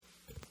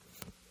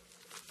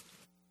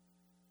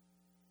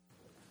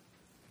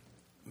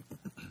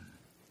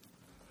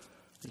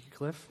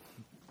Cliff.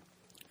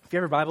 If you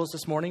have your Bibles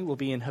this morning, we'll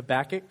be in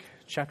Habakkuk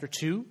chapter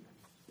 2.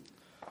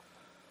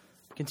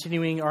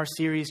 Continuing our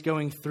series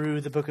going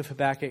through the book of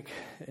Habakkuk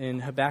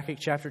in Habakkuk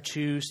chapter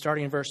 2,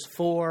 starting in verse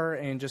 4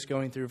 and just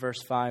going through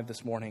verse 5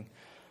 this morning.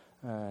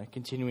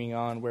 Continuing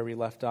on where we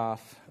left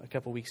off a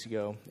couple weeks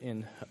ago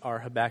in our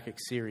Habakkuk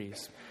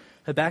series.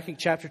 Habakkuk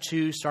chapter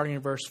 2, starting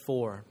in verse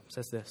 4,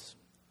 says this.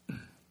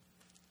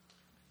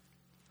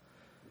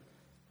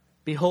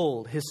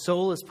 Behold, his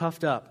soul is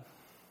puffed up.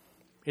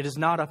 It is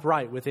not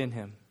upright within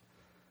him,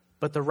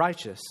 but the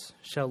righteous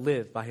shall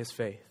live by his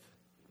faith.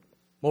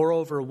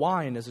 Moreover,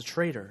 wine is a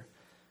traitor,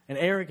 an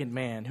arrogant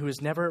man who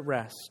is never at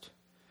rest.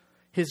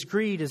 His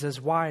greed is as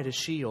wide as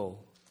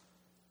Sheol.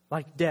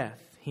 Like death,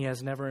 he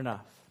has never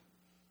enough.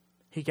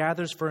 He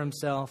gathers for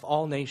himself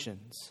all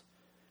nations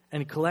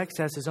and collects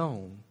as his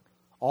own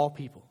all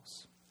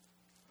peoples.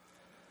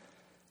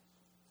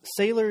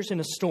 Sailors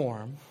in a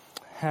storm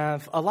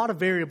have a lot of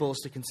variables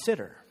to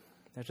consider.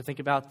 They have to think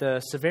about the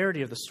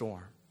severity of the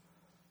storm,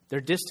 their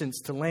distance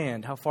to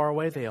land, how far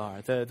away they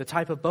are, the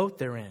type of boat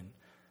they're in,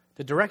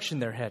 the direction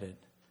they're headed,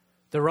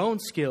 their own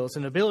skills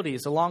and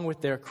abilities along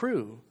with their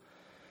crew.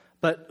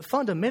 But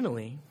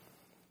fundamentally,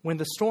 when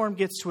the storm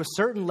gets to a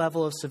certain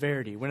level of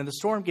severity, when the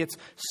storm gets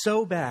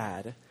so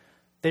bad,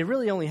 they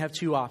really only have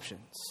two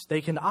options.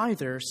 They can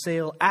either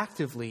sail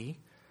actively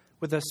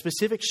with a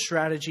specific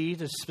strategy,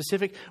 a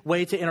specific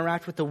way to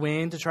interact with the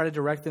wind, to try to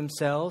direct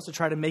themselves, to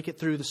try to make it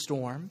through the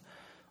storm.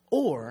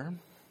 Or,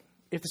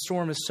 if the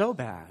storm is so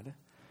bad,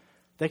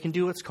 they can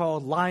do what's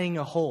called lying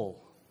a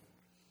hole.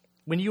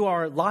 When you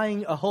are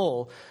lying a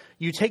hole,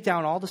 you take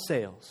down all the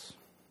sails,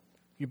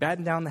 you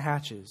batten down the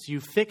hatches, you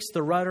fix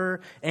the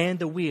rudder and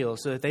the wheel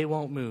so that they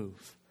won't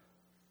move.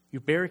 You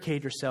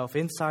barricade yourself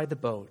inside the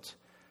boat,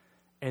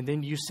 and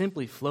then you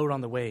simply float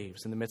on the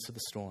waves in the midst of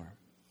the storm,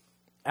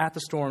 at the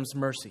storm's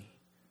mercy,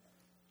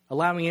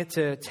 allowing it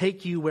to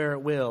take you where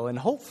it will and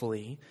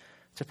hopefully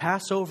to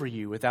pass over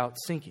you without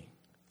sinking.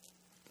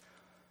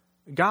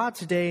 God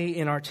today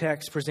in our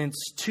text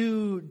presents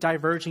two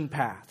diverging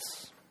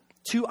paths,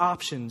 two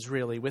options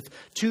really, with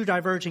two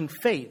diverging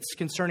fates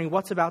concerning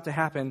what's about to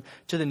happen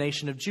to the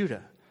nation of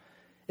Judah.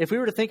 If we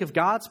were to think of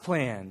God's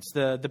plans,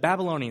 the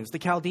Babylonians, the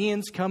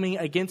Chaldeans coming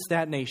against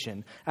that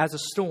nation as a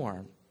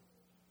storm,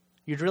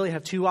 you'd really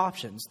have two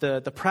options.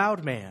 The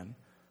proud man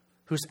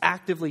who's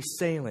actively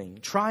sailing,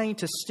 trying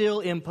to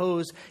still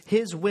impose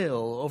his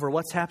will over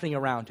what's happening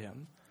around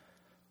him.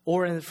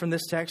 Or from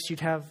this text,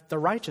 you'd have the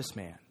righteous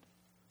man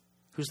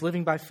who's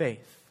living by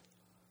faith.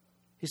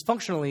 He's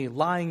functionally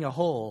lying a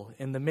hole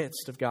in the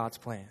midst of God's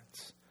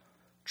plans,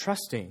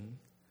 trusting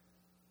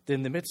that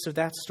in the midst of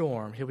that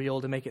storm, he'll be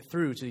able to make it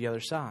through to the other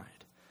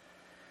side.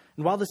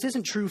 And while this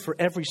isn't true for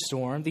every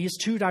storm, these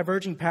two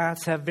diverging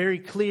paths have very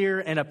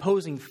clear and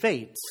opposing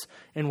fates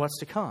in what's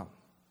to come,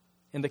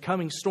 in the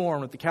coming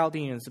storm of the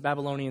Chaldeans, the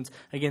Babylonians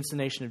against the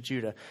nation of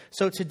Judah.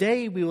 So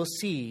today we will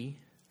see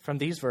from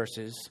these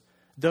verses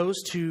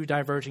those two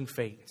diverging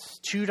fates,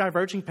 two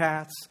diverging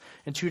paths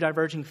and two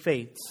diverging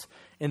fates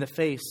in the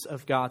face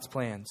of God's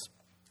plans.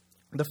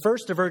 The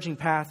first diverging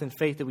path and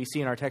fate that we see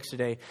in our text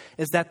today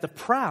is that the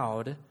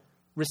proud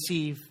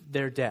receive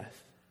their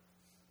death.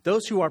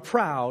 Those who are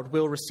proud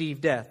will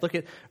receive death. Look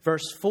at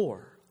verse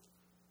 4.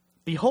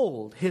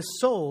 Behold, his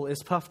soul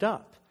is puffed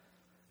up.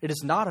 It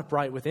is not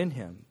upright within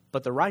him,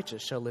 but the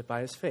righteous shall live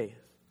by his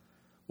faith.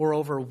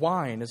 Moreover,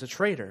 wine is a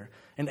traitor,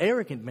 an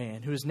arrogant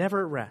man who is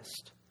never at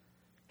rest.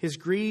 His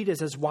greed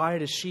is as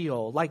wide as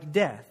Sheol. Like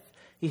death,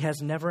 he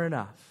has never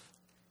enough.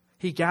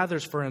 He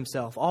gathers for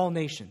himself all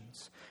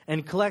nations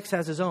and collects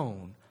as his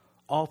own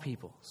all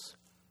peoples.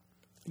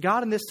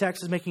 God in this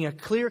text is making a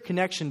clear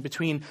connection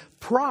between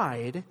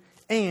pride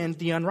and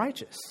the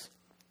unrighteous.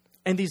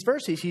 In these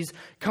verses, he's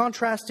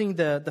contrasting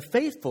the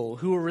faithful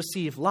who will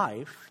receive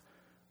life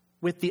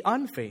with the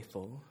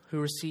unfaithful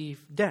who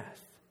receive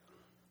death.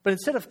 But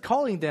instead of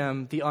calling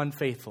them the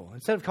unfaithful,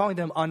 instead of calling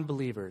them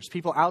unbelievers,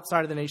 people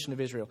outside of the nation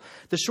of Israel,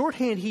 the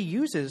shorthand he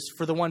uses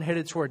for the one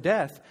headed toward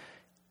death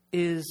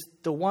is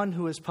the one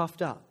who is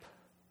puffed up,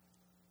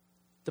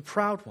 the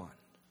proud one,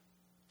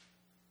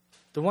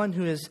 the one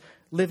who is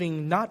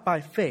living not by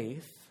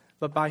faith,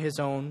 but by his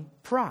own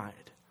pride.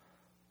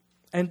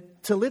 And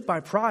to live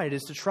by pride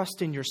is to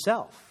trust in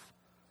yourself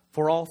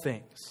for all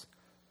things.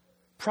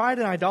 Pride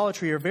and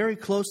idolatry are very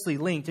closely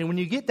linked, and when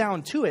you get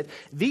down to it,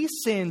 these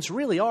sins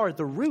really are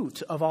the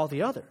root of all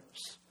the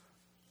others.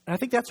 And I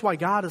think that's why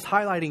God is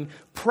highlighting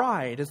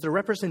pride as the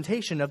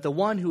representation of the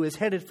one who is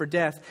headed for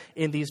death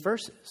in these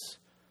verses.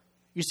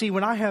 You see,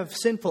 when I have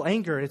sinful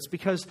anger, it's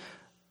because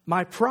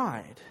my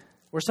pride,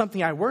 or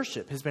something I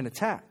worship, has been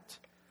attacked.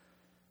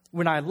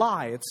 When I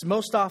lie, it's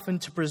most often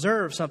to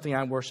preserve something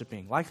I'm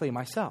worshiping, likely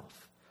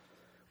myself.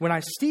 When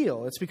I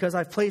steal, it's because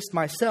I've placed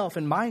myself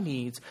and my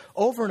needs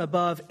over and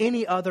above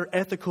any other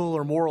ethical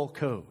or moral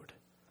code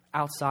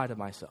outside of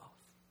myself.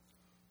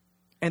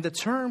 And the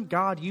term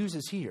God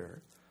uses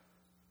here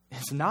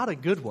is not a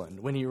good one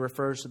when he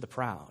refers to the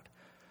proud.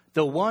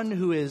 The one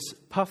who is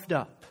puffed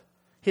up.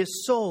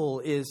 His soul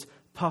is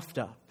puffed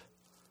up.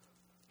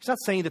 He's not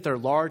saying that they're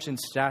large in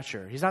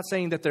stature. He's not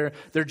saying that they're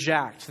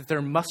jacked, that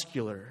they're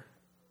muscular.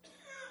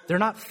 They're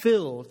not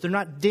filled. They're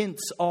not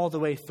dense all the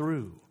way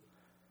through.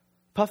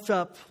 Puffed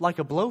up like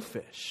a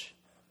blowfish.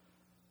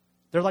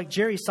 They're like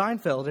Jerry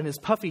Seinfeld in his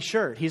puffy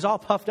shirt. He's all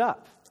puffed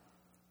up.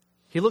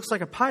 He looks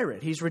like a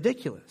pirate. He's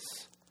ridiculous.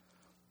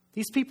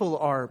 These people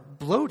are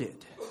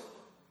bloated.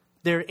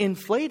 They're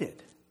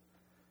inflated.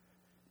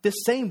 This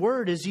same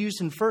word is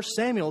used in 1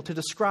 Samuel to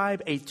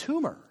describe a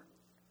tumor,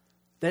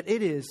 that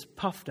it is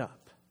puffed up.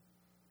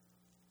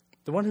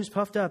 The one who's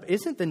puffed up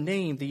isn't the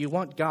name that you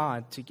want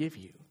God to give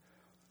you.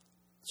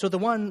 So the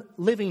one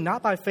living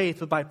not by faith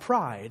but by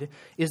pride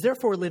is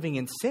therefore living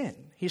in sin.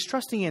 He's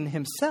trusting in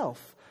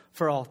himself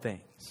for all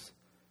things.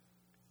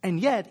 And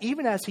yet,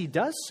 even as he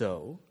does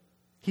so,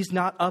 he's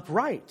not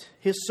upright.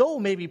 His soul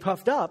may be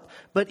puffed up,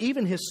 but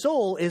even his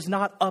soul is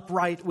not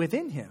upright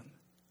within him.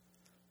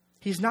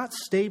 He's not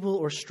stable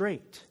or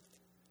straight.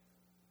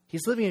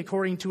 He's living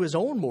according to his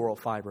own moral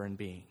fiber and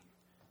being.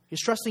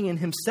 He's trusting in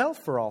himself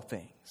for all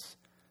things.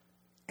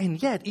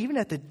 And yet, even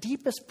at the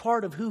deepest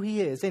part of who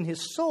he is, in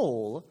his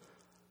soul,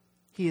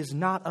 he is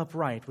not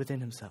upright within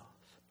himself.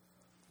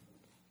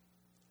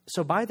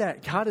 So by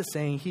that, God is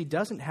saying he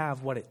doesn't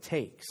have what it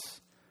takes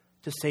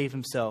to save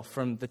himself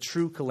from the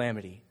true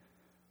calamity,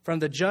 from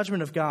the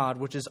judgment of God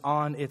which is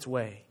on its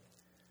way.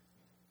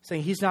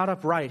 Saying he's not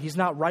upright, he's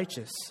not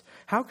righteous.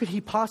 How could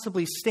he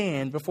possibly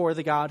stand before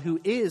the God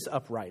who is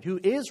upright, who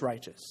is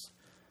righteous?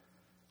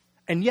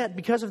 And yet,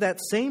 because of that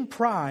same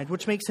pride,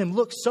 which makes him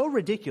look so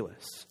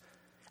ridiculous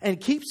and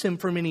keeps him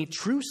from any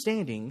true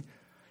standing,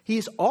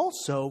 he's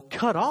also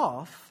cut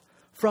off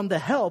from the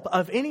help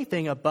of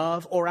anything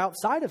above or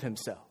outside of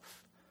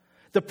himself.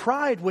 The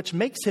pride which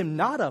makes him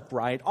not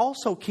upright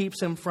also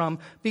keeps him from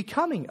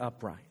becoming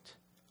upright.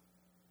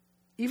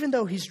 Even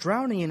though he's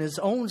drowning in his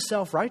own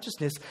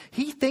self-righteousness,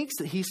 he thinks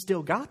that he's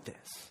still got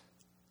this.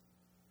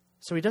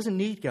 So he doesn't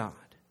need God.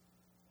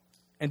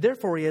 And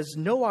therefore he has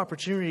no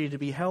opportunity to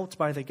be helped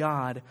by the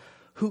God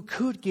who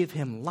could give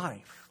him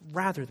life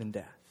rather than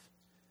death.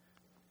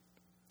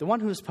 The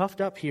one who is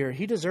puffed up here,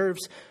 he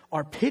deserves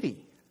our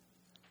pity,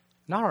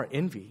 not our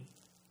envy.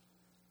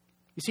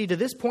 You see, to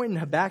this point in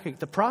Habakkuk,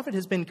 the prophet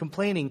has been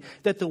complaining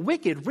that the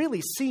wicked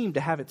really seem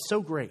to have it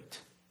so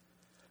great.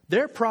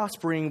 They're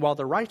prospering while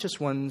the righteous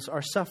ones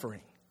are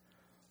suffering.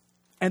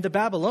 And the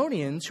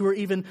Babylonians, who are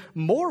even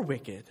more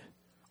wicked,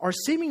 are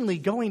seemingly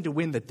going to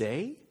win the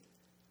day.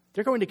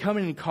 They're going to come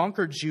in and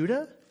conquer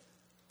Judah.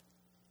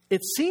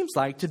 It seems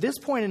like, to this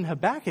point in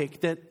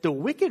Habakkuk, that the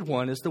wicked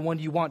one is the one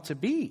you want to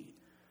be.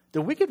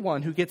 The wicked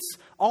one who gets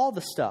all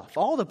the stuff,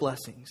 all the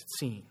blessings, it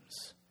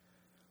seems.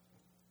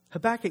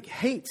 Habakkuk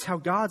hates how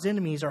God's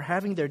enemies are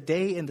having their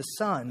day in the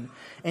sun.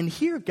 And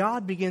here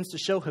God begins to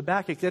show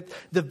Habakkuk that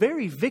the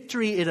very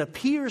victory it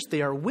appears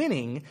they are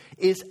winning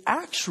is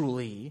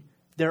actually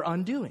their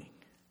undoing.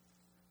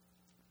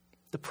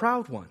 The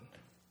proud one,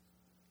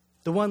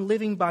 the one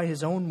living by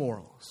his own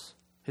morals,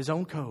 his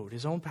own code,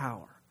 his own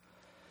power.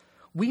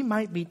 We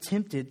might be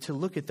tempted to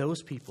look at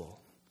those people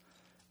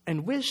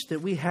and wish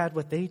that we had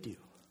what they do.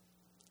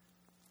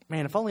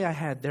 Man, if only I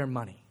had their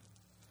money.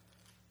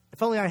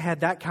 If only I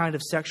had that kind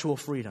of sexual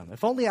freedom.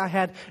 If only I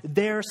had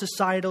their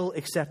societal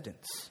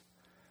acceptance.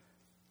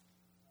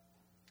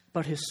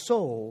 But his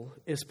soul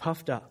is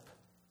puffed up.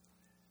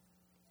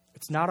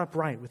 It's not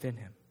upright within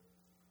him.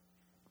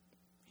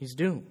 He's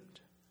doomed.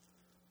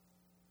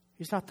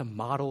 He's not the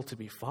model to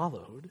be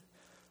followed.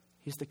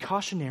 He's the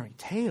cautionary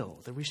tale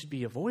that we should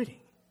be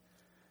avoiding.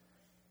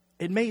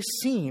 It may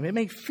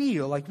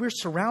feel like we're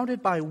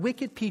surrounded by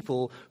wicked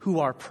people who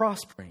are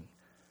prospering.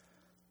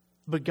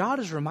 But God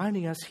is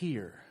reminding us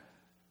here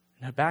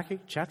in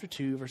Habakkuk chapter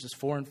 2, verses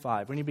 4 and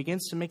 5, when he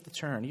begins to make the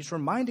turn, he's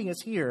reminding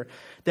us here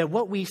that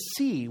what we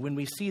see when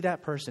we see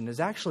that person is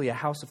actually a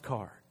house of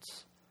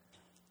cards.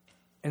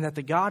 And that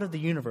the God of the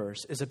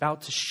universe is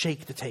about to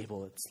shake the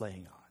table it's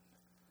laying on.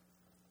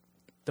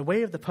 The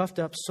way of the puffed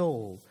up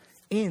soul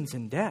ends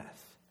in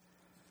death.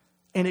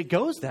 And it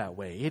goes that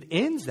way. It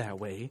ends that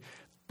way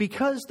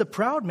because the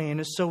proud man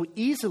is so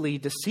easily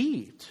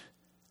deceived.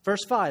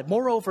 Verse 5,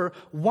 moreover,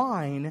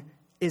 wine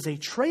is a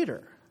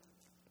traitor.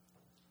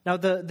 Now,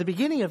 the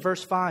beginning of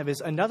verse 5 is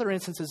another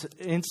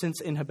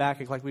instance in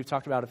Habakkuk, like we've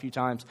talked about a few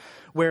times,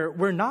 where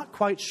we're not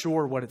quite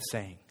sure what it's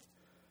saying.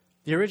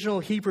 The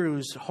original Hebrew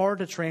is hard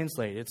to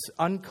translate. It's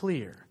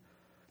unclear.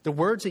 The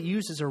words it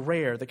uses are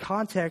rare. The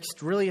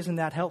context really isn't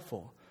that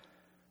helpful.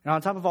 And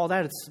on top of all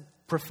that, it's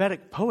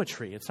prophetic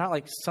poetry. It's not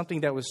like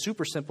something that was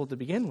super simple to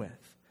begin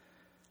with.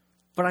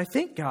 But I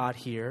think God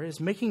here is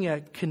making a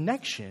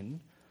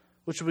connection,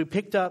 which will be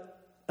picked up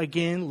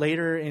again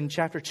later in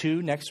chapter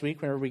 2 next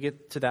week, whenever we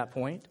get to that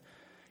point.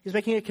 He's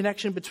making a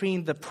connection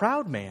between the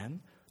proud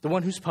man, the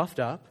one who's puffed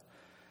up,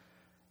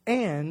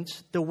 and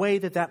the way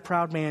that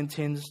proud man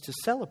tends to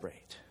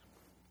celebrate.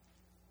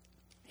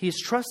 He is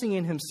trusting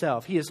in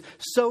himself. He is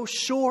so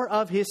sure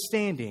of his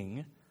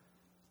standing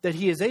that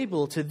he is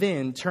able to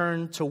then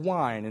turn to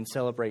wine in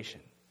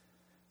celebration,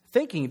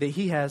 thinking that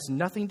he has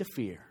nothing to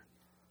fear.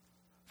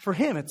 For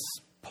him, it's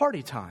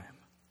party time.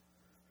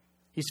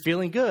 He's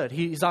feeling good.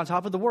 He's on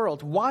top of the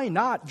world. Why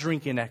not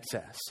drink in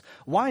excess?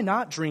 Why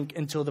not drink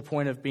until the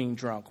point of being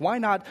drunk? Why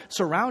not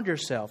surround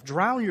yourself,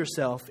 drown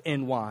yourself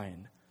in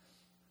wine?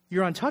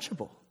 You're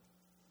untouchable.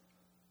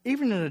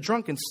 Even in a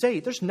drunken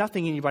state, there's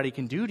nothing anybody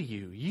can do to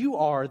you. You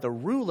are the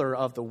ruler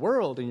of the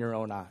world in your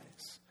own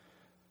eyes.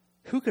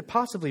 Who could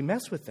possibly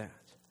mess with that?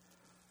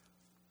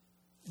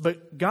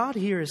 But God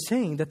here is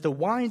saying that the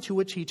wine to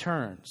which he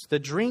turns, the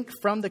drink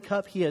from the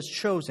cup he has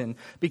chosen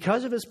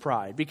because of his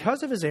pride,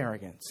 because of his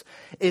arrogance,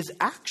 is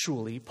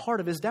actually part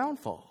of his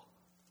downfall.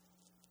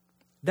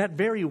 That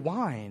very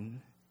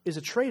wine is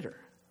a traitor.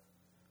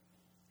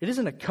 It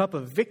isn't a cup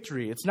of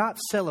victory. It's not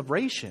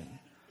celebration.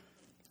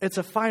 It's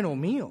a final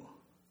meal.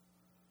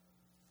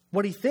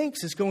 What he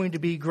thinks is going to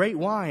be great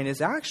wine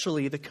is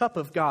actually the cup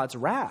of God's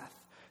wrath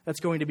that's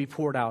going to be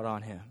poured out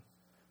on him.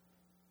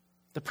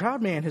 The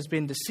proud man has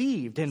been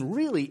deceived, and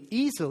really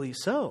easily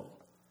so.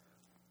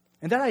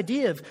 And that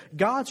idea of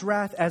God's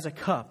wrath as a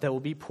cup that will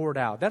be poured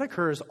out, that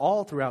occurs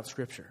all throughout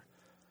Scripture.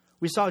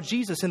 We saw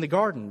Jesus in the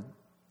garden,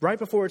 right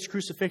before his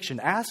crucifixion,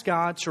 ask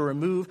God to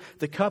remove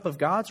the cup of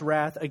God's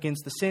wrath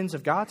against the sins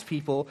of God's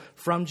people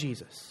from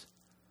Jesus.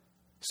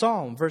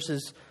 Psalm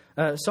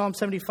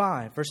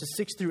 75, verses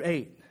 6 through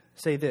 8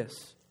 say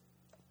this: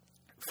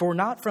 "For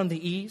not from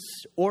the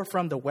east or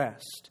from the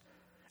west,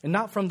 and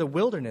not from the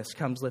wilderness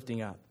comes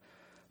lifting up,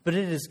 but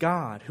it is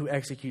God who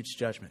executes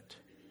judgment,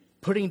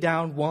 putting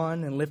down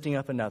one and lifting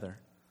up another.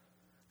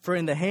 For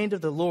in the hand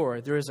of the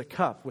Lord there is a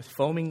cup with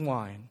foaming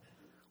wine,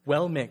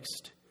 well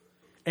mixed,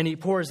 and he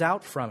pours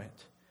out from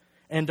it,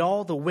 and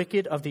all the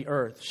wicked of the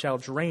earth shall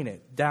drain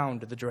it down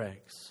to the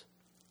dregs.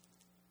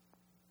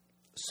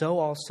 So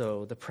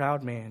also the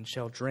proud man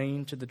shall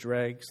drain to the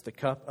dregs the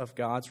cup of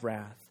God's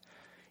wrath,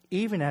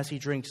 even as he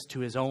drinks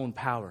to his own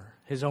power,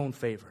 his own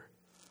favor."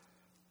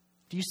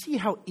 Do you see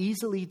how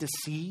easily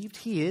deceived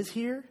he is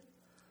here?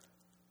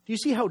 Do you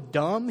see how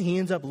dumb he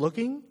ends up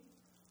looking?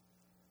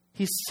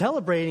 He's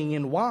celebrating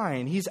in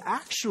wine. He's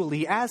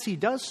actually, as he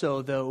does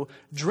so, though,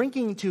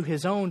 drinking to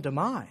his own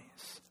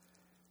demise.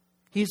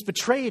 He's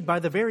betrayed by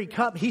the very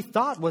cup he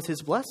thought was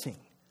his blessing.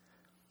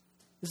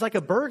 It's like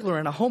a burglar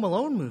in a Home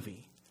Alone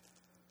movie.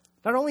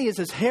 Not only is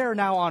his hair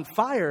now on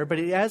fire, but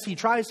as he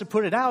tries to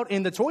put it out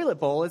in the toilet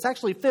bowl, it's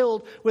actually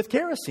filled with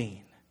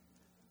kerosene.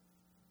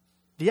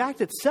 The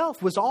act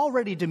itself was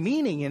already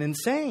demeaning and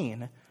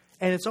insane,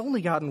 and it's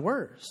only gotten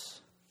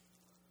worse.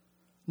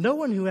 No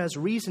one who has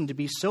reason to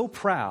be so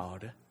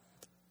proud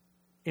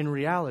in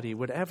reality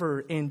would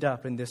ever end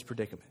up in this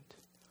predicament.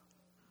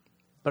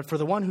 But for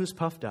the one who's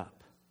puffed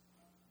up,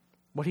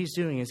 what he's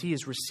doing is he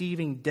is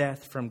receiving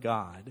death from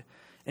God,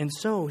 and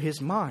so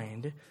his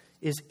mind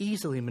is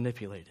easily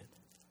manipulated.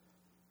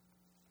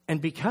 And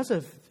because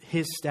of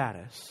his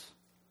status,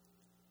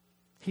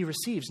 he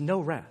receives no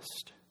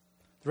rest.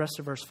 The rest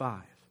of verse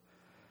 5.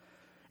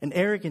 "An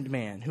arrogant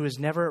man who is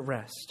never at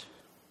rest.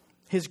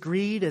 His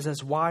greed is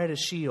as wide as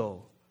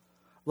Sheol.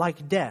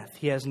 Like death,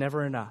 he has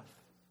never enough.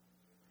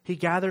 He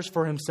gathers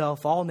for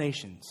himself all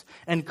nations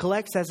and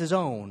collects as his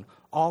own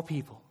all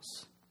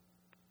peoples."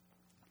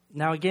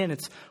 Now again,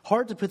 it's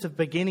hard to put the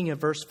beginning of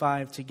verse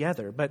 5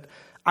 together, but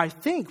I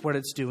think what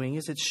it's doing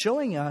is it's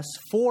showing us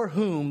for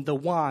whom the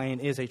wine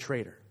is a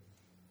traitor.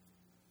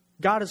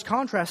 God is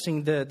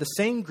contrasting the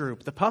same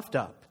group, the puffed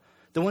up,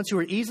 the ones who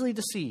are easily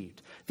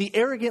deceived, the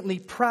arrogantly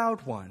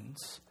proud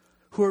ones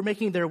who are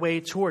making their way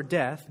toward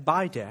death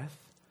by death,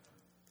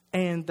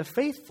 and the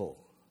faithful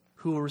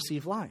who will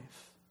receive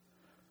life.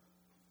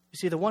 You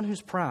see, the one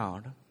who's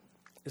proud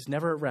is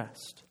never at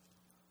rest.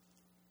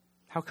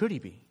 How could he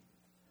be?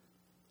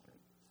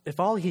 If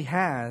all he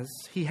has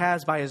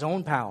by his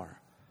own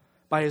power,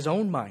 by his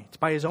own might,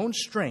 by his own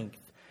strength,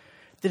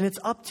 then it's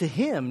up to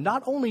him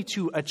not only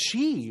to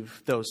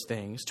achieve those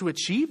things, to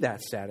achieve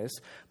that status,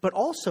 but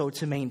also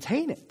to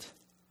maintain it,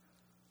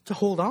 to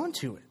hold on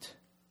to it.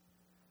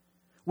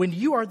 When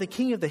you are the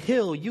king of the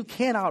hill, you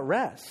cannot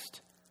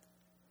rest.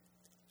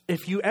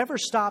 If you ever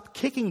stop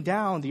kicking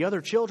down the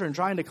other children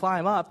trying to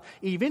climb up,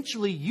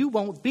 eventually you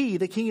won't be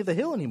the king of the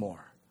hill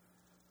anymore.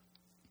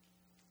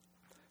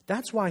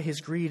 That's why his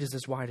greed is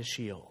as wide as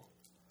Sheol.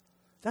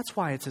 That's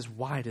why it's as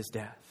wide as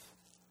death.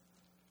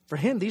 For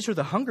him, these are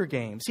the Hunger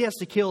Games. He has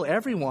to kill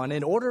everyone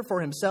in order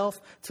for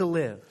himself to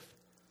live.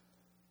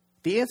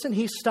 The instant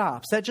he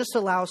stops, that just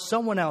allows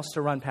someone else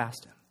to run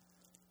past him.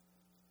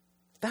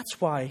 That's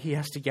why he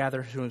has to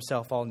gather to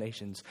himself all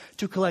nations,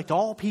 to collect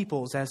all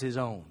peoples as his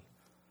own.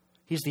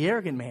 He's the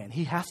arrogant man.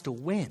 He has to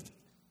win.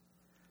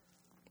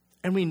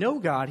 And we know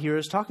God here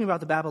is talking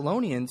about the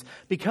Babylonians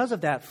because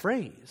of that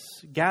phrase,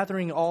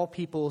 gathering all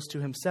peoples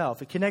to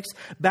himself. It connects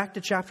back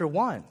to chapter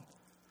 1,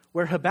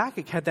 where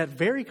Habakkuk had that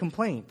very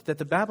complaint that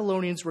the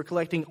Babylonians were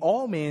collecting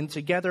all men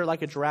together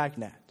like a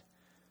dragnet,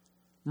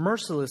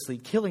 mercilessly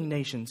killing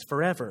nations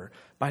forever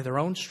by their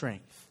own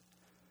strength.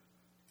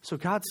 So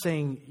God's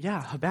saying,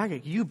 yeah,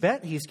 Habakkuk, you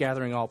bet he's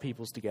gathering all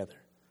peoples together.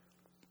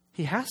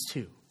 He has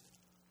to.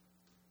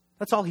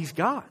 That's all he's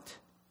got.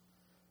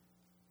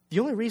 The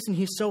only reason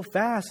he's so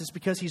fast is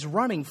because he's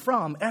running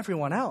from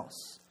everyone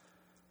else.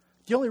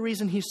 Do The only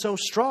reason he's so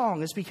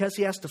strong is because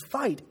he has to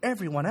fight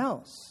everyone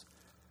else.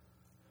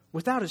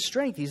 Without his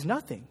strength, he's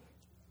nothing.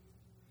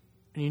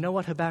 And you know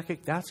what,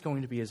 Habakkuk? That's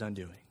going to be his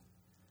undoing.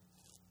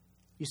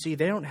 You see,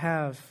 they don't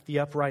have the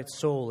upright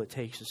soul it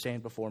takes to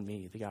stand before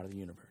me, the God of the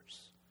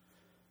universe.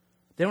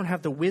 They don't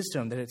have the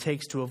wisdom that it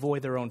takes to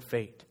avoid their own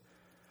fate.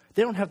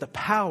 They don't have the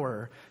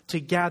power to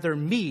gather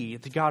me,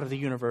 the God of the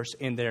universe,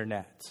 in their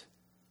net.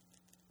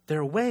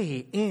 Their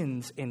way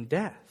ends in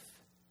death.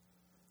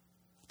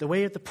 The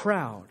way of the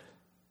proud,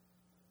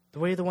 the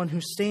way of the one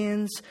who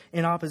stands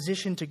in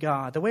opposition to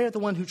God, the way of the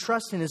one who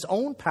trusts in his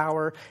own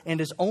power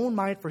and his own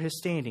might for his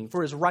standing,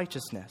 for his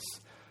righteousness,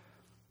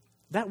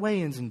 that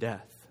way ends in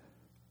death.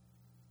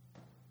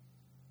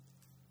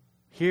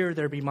 Here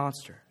there be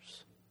monsters.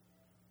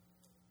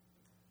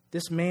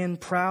 This man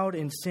proud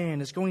in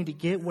sin is going to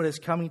get what is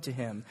coming to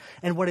him.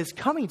 And what is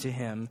coming to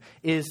him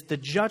is the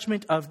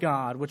judgment of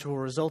God, which will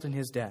result in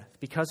his death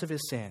because of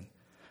his sin,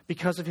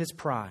 because of his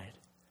pride.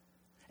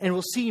 And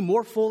we'll see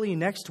more fully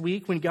next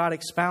week when God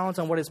expounds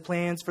on what his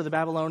plans for the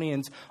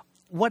Babylonians,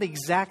 what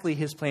exactly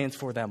his plans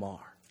for them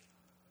are.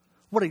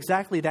 What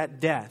exactly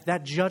that death,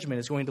 that judgment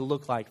is going to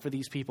look like for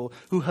these people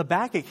who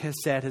Habakkuk has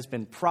said has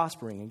been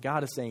prospering. And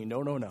God is saying,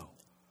 no, no, no.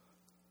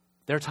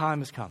 Their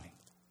time is coming.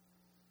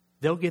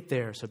 They'll get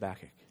theirs,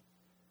 Habakkuk.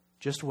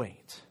 Just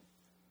wait.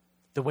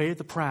 The way of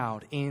the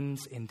proud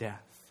ends in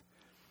death.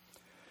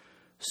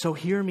 So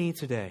hear me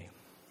today.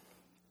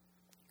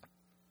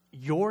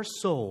 Your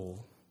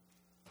soul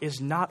is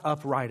not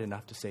upright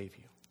enough to save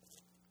you.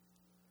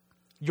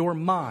 Your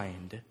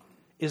mind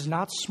is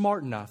not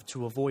smart enough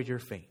to avoid your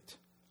fate.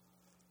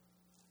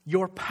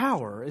 Your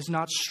power is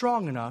not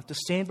strong enough to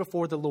stand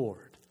before the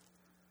Lord.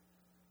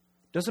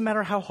 Doesn't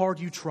matter how hard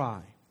you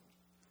try.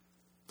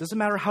 Doesn't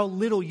matter how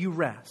little you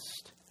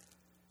rest.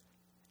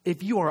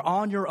 If you are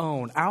on your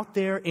own, out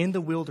there in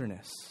the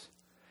wilderness,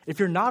 if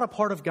you're not a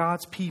part of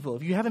God's people,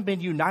 if you haven't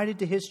been united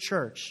to his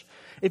church,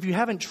 if you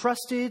haven't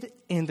trusted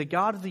in the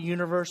God of the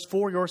universe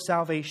for your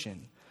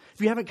salvation,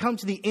 if you haven't come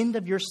to the end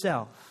of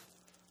yourself,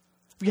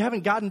 if you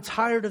haven't gotten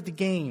tired of the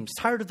games,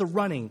 tired of the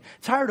running,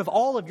 tired of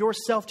all of your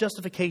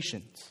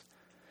self-justifications,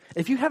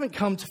 if you haven't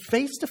come to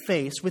face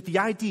with the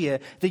idea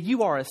that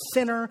you are a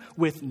sinner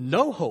with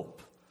no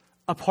hope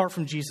apart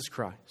from Jesus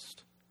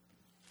Christ,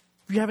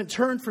 if you haven't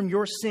turned from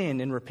your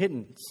sin in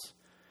repentance,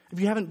 if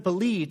you haven't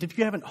believed, if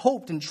you haven't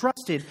hoped and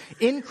trusted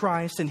in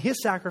Christ and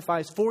his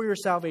sacrifice for your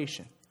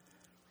salvation,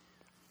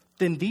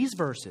 then these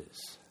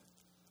verses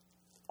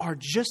are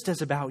just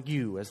as about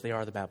you as they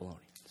are the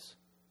Babylonians,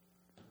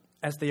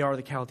 as they are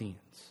the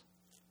Chaldeans.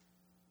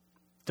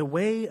 The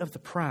way of the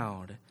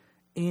proud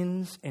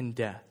ends in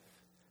death.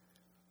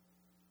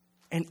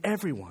 And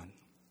everyone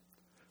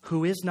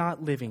who is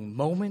not living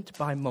moment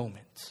by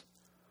moment,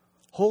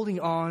 holding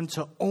on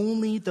to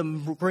only the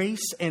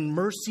grace and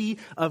mercy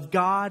of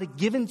God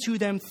given to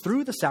them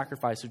through the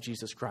sacrifice of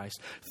Jesus Christ,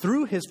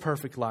 through his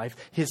perfect life,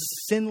 his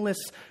sinless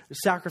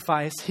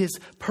sacrifice, his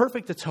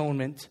perfect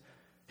atonement,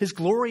 his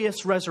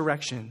glorious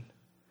resurrection,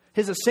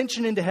 his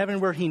ascension into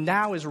heaven where he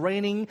now is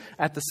reigning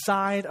at the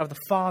side of the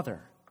Father.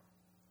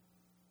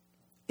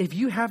 If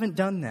you haven't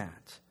done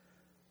that,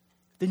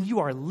 then you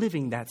are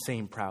living that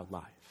same proud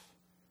life.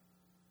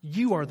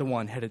 You are the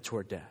one headed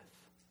toward death.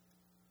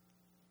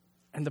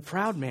 And the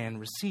proud man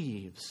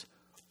receives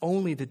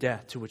only the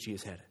death to which he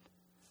is headed.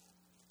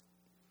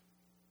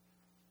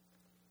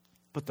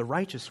 But the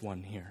righteous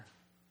one here,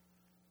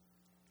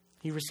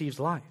 he receives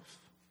life.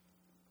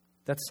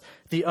 That's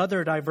the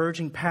other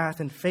diverging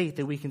path in faith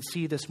that we can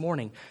see this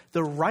morning.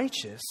 The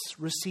righteous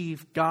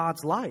receive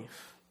God's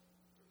life.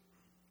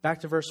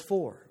 Back to verse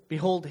 4.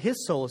 Behold,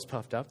 his soul is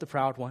puffed up, the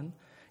proud one.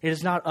 It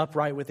is not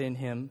upright within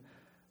him,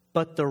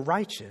 but the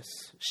righteous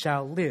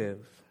shall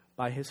live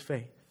by his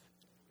faith.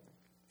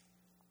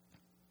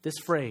 This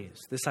phrase,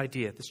 this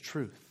idea, this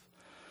truth,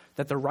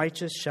 that the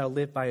righteous shall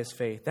live by his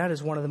faith, that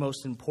is one of the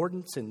most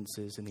important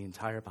sentences in the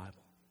entire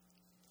Bible.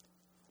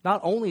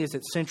 Not only is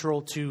it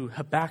central to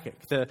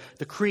Habakkuk,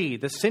 the creed,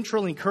 the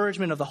central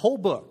encouragement of the whole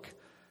book,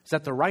 is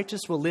that the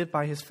righteous will live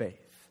by his faith.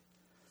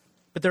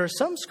 But there are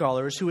some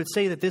scholars who would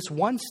say that this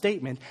one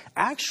statement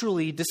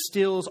actually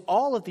distills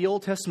all of the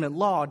Old Testament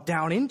law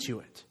down into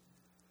it.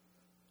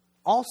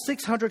 All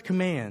 600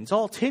 commands,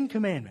 all 10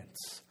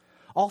 commandments,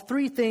 all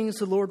 3 things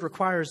the Lord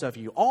requires of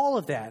you, all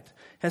of that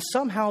has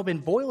somehow been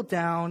boiled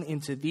down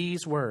into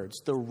these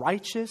words: the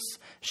righteous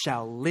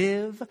shall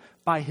live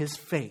by his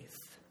faith.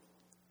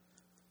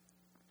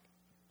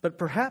 But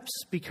perhaps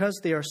because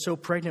they are so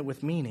pregnant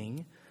with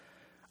meaning,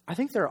 I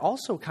think they're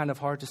also kind of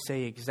hard to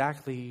say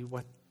exactly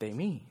what they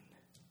mean.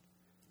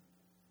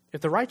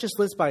 If the righteous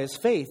lives by his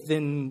faith,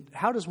 then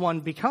how does one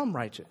become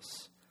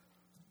righteous?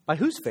 By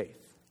whose faith?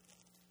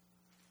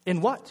 In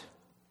what?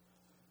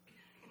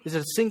 Is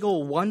it a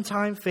single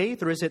one-time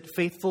faith, or is it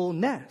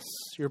faithfulness?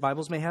 Your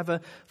Bibles may have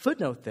a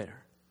footnote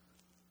there.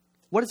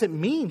 What does it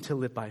mean to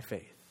live by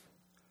faith?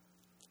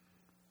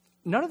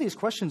 None of these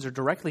questions are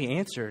directly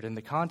answered in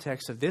the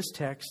context of this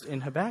text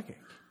in Habakkuk.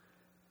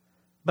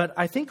 But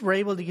I think we're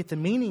able to get the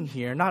meaning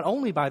here, not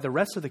only by the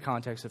rest of the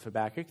context of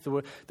Habakkuk,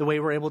 the way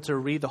we're able to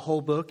read the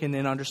whole book and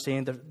then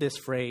understand this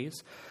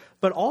phrase,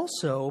 but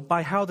also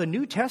by how the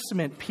New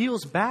Testament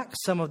peels back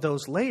some of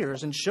those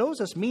layers and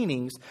shows us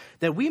meanings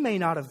that we may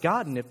not have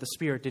gotten if the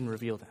Spirit didn't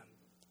reveal them.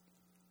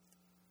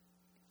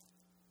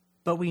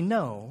 But we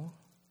know,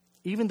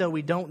 even though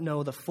we don't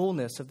know the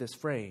fullness of this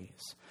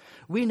phrase,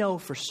 we know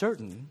for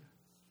certain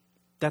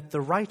that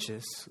the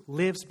righteous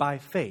lives by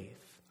faith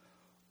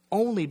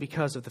only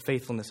because of the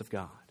faithfulness of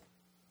God.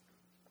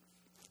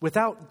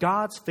 Without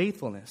God's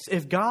faithfulness,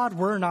 if God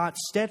were not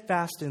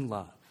steadfast in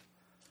love,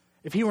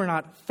 if he were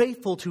not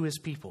faithful to his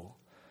people,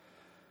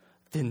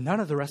 then none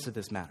of the rest of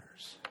this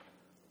matters.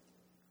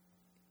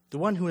 The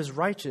one who is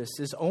righteous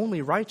is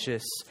only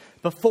righteous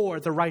before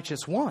the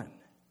righteous one.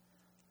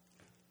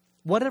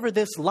 Whatever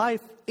this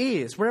life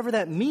is, whatever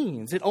that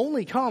means, it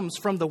only comes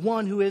from the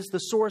one who is the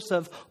source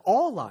of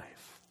all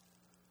life.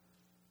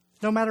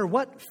 No matter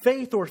what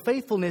faith or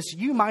faithfulness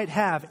you might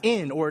have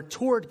in or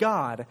toward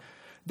God,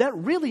 that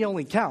really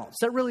only counts.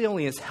 That really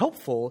only is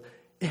helpful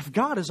if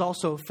God is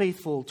also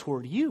faithful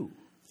toward you.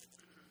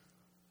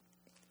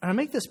 And I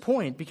make this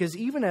point because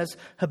even as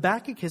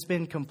Habakkuk has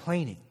been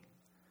complaining,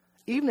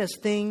 even as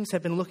things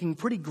have been looking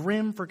pretty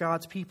grim for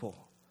God's people,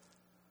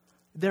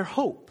 their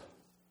hope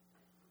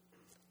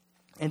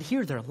and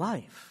here their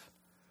life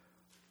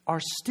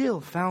are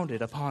still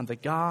founded upon the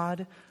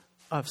God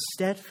of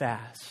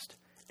steadfast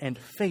and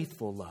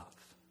faithful love.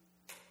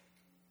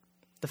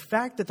 The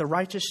fact that the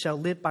righteous shall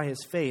live by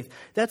his faith,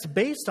 that's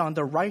based on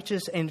the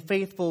righteous and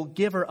faithful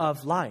giver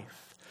of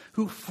life,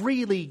 who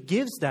freely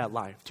gives that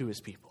life to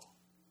his people.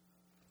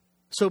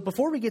 So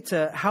before we get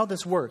to how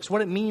this works,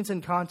 what it means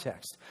in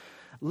context,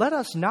 let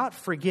us not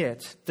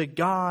forget the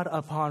God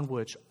upon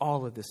which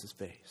all of this is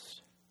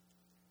based.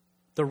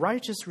 The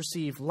righteous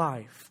receive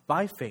life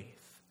by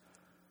faith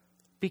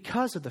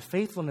because of the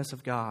faithfulness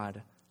of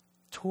God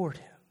toward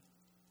him.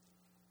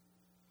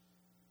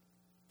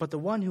 But the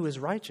one who is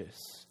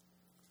righteous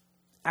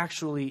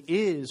actually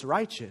is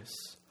righteous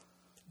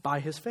by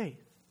his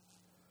faith.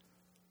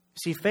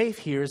 See, faith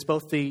here is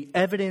both the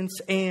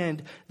evidence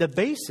and the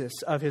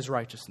basis of his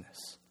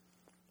righteousness.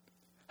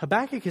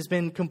 Habakkuk has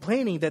been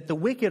complaining that the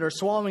wicked are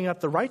swallowing up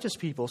the righteous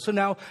people. So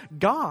now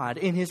God,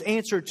 in his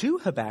answer to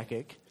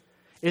Habakkuk,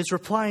 is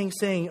replying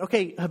saying,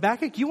 okay,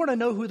 Habakkuk, you want to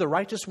know who the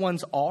righteous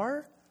ones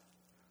are?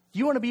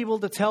 You want to be able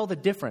to tell the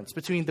difference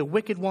between the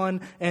wicked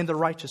one and the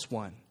righteous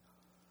one.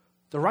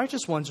 The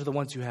righteous ones are the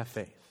ones who have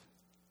faith.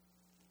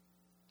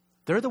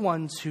 They're the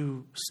ones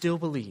who still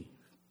believe.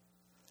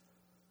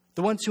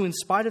 The ones who, in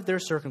spite of their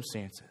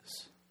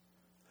circumstances,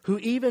 who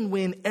even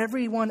when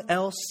everyone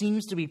else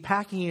seems to be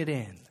packing it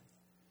in,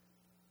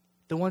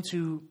 the ones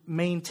who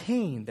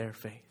maintain their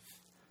faith,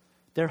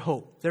 their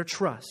hope, their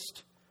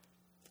trust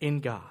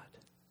in God.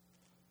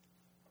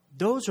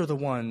 Those are the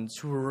ones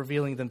who are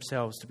revealing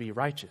themselves to be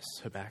righteous,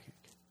 Habakkuk.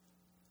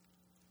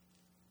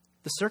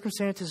 The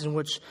circumstances in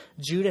which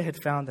Judah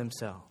had found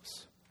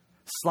themselves,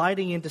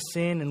 sliding into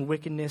sin and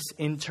wickedness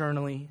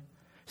internally,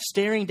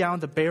 staring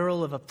down the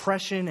barrel of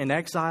oppression and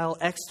exile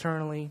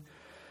externally,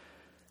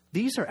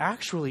 these are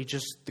actually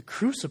just the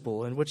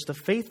crucible in which the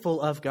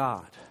faithful of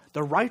God,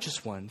 the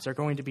righteous ones, are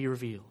going to be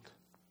revealed.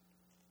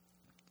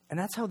 And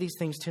that's how these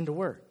things tend to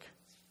work.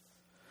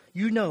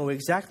 You know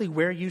exactly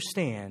where you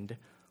stand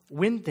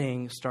when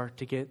things start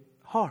to get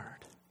hard.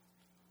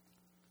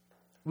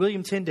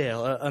 William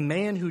Tyndale, a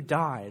man who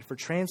died for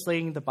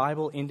translating the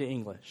Bible into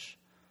English,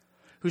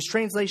 whose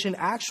translation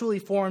actually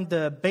formed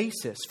the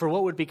basis for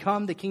what would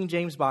become the King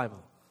James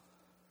Bible.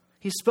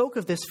 He spoke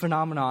of this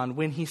phenomenon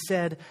when he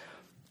said,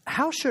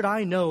 "How should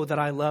I know that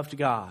I loved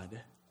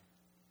God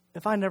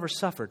if I never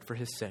suffered for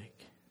his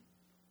sake?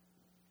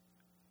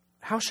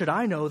 How should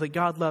I know that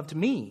God loved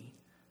me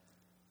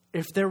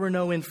if there were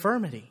no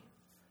infirmity,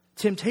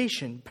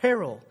 temptation,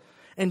 peril,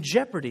 and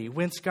jeopardy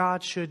whence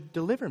God should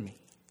deliver me?"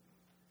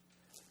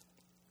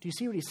 Do you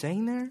see what he's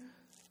saying there?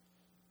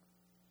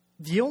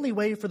 The only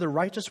way for the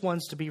righteous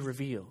ones to be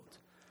revealed,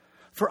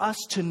 for us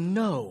to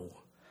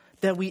know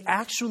that we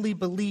actually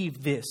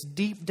believe this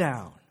deep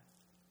down,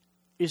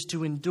 is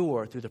to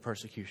endure through the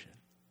persecution,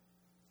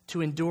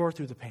 to endure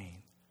through the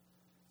pain,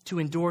 to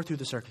endure through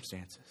the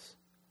circumstances.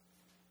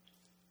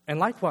 And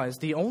likewise,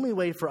 the only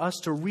way for us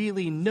to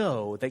really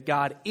know that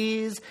God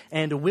is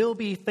and will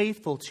be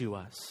faithful to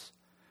us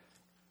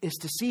is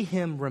to see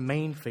him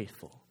remain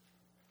faithful,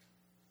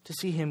 to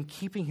see him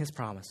keeping his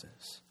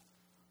promises,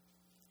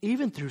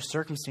 even through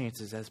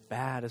circumstances as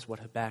bad as what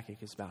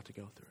Habakkuk is about to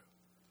go through.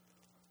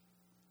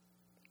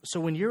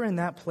 So when you're in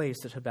that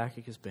place that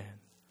Habakkuk has been,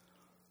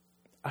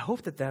 I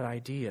hope that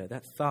idea,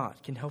 that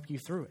thought, can help you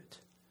through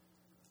it.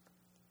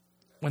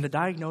 When the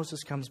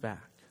diagnosis comes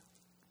back,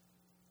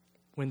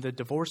 when the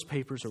divorce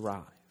papers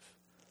arrive,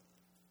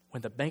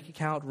 when the bank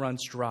account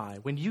runs dry,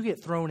 when you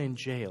get thrown in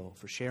jail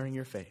for sharing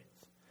your faith,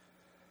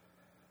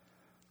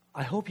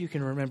 I hope you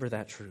can remember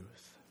that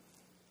truth.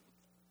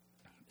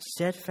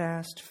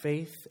 Steadfast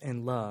faith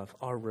and love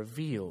are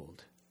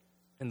revealed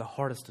in the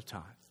hardest of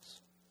times.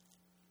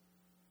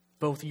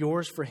 both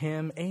yours for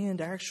him and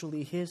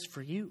actually his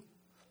for you.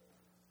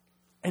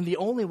 And the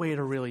only way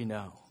to really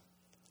know,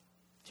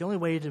 the only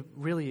way to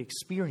really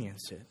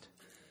experience it,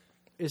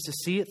 is to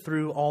see it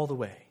through all the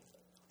way.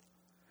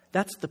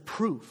 That's the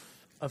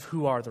proof of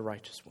who are the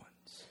righteous ones.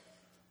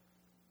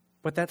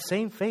 But that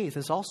same faith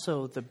is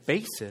also the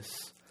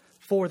basis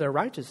for their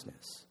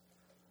righteousness.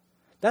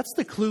 That's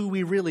the clue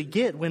we really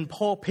get when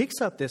Paul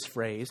picks up this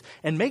phrase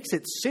and makes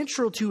it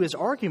central to his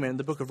argument in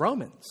the book of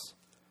Romans.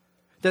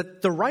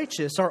 That the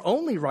righteous are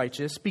only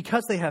righteous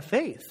because they have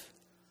faith,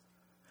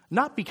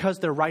 not because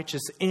they're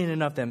righteous in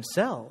and of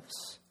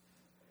themselves.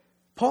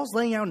 Paul's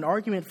laying out an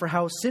argument for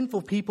how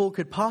sinful people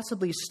could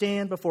possibly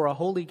stand before a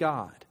holy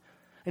God.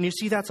 And you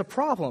see, that's a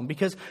problem,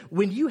 because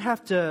when you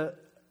have to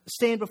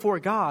stand before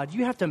God,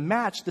 you have to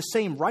match the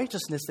same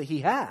righteousness that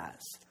he has.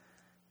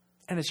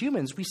 And as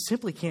humans, we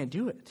simply can't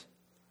do it.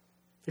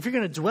 If you're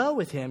going to dwell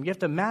with him, you have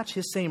to match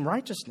his same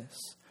righteousness.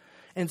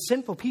 And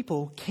sinful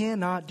people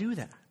cannot do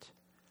that.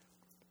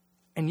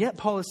 And yet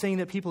Paul is saying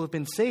that people have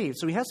been saved.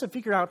 So he has to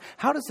figure out,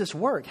 how does this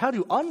work? How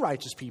do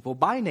unrighteous people,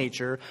 by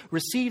nature,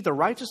 receive the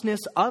righteousness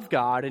of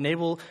God and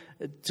able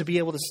to be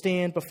able to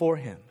stand before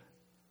him?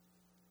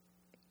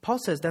 Paul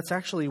says that's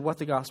actually what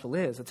the gospel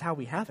is. That's how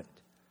we have it.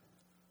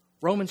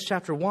 Romans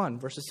chapter 1,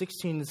 verses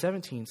 16 and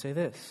 17 say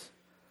this: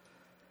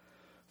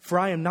 "For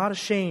I am not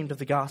ashamed of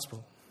the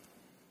gospel,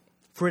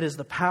 for it is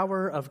the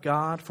power of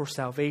God for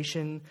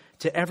salvation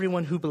to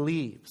everyone who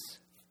believes,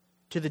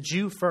 to the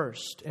Jew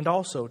first, and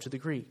also to the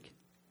Greek.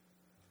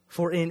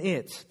 For in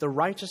it the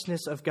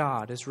righteousness of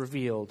God is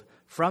revealed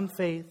from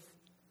faith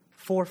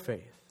for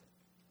faith.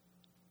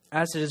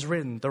 As it is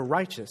written, the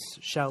righteous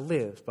shall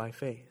live by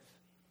faith."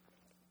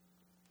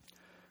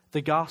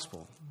 The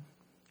gospel,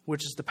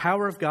 which is the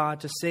power of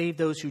God to save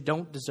those who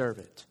don't deserve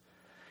it,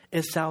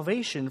 is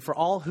salvation for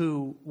all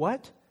who,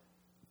 what?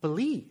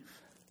 Believe.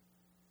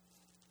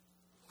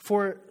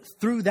 For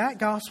through that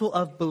gospel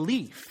of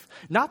belief,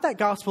 not that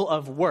gospel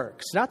of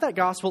works, not that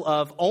gospel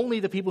of only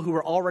the people who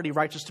were already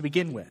righteous to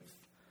begin with,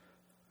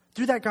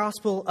 through that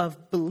gospel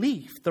of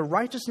belief, the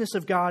righteousness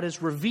of God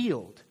is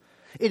revealed.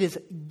 It is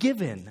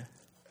given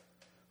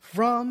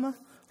from,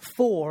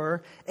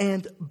 for,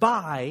 and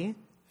by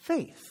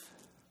faith.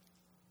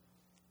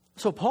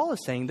 So Paul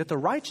is saying that the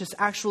righteous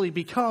actually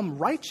become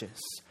righteous,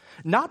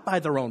 not by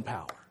their own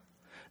power,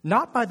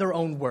 not by their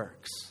own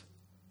works,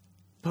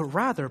 but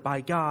rather by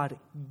God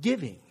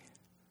giving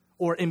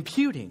or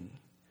imputing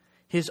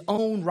his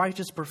own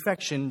righteous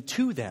perfection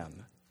to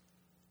them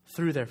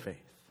through their faith.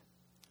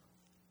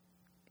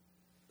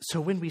 So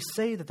when we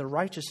say that the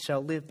righteous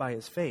shall live by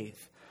his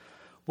faith,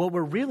 what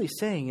we're really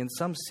saying in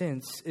some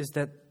sense is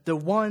that the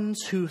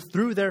ones who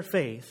through their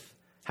faith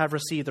have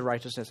received the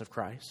righteousness of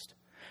Christ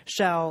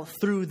shall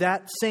through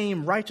that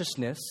same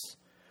righteousness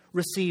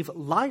receive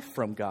life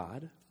from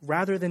God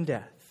rather than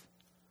death,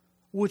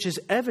 which is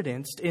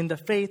evidenced in the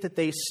faith that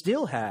they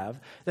still have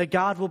that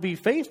God will be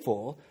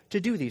faithful to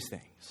do these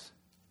things.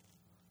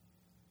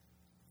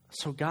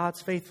 So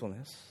God's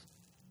faithfulness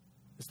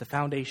is the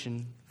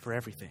foundation for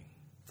everything,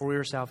 for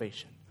your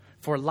salvation,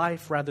 for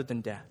life rather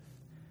than death.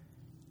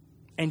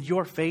 And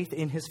your faith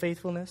in his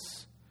faithfulness,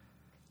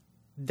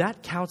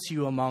 that counts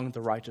you among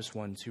the righteous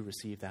ones who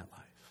receive that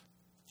life.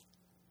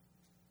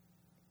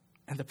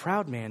 And the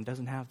proud man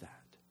doesn't have that.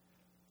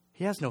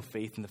 He has no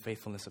faith in the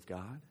faithfulness of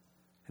God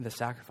and the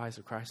sacrifice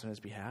of Christ on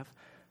his behalf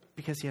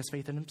because he has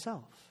faith in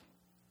himself.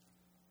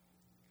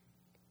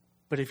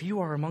 But if you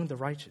are among the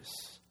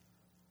righteous,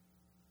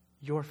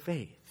 your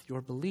faith,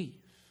 your belief,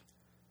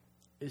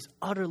 is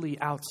utterly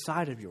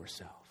outside of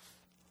yourself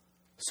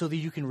so that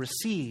you can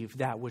receive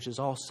that which is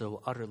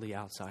also utterly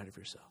outside of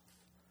yourself.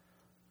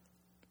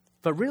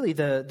 But really,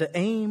 the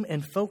aim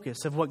and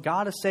focus of what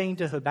God is saying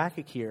to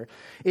Habakkuk here,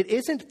 it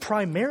isn't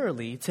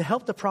primarily to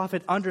help the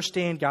prophet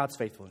understand God's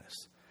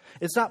faithfulness.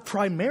 It's not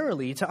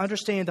primarily to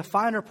understand the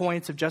finer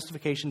points of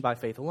justification by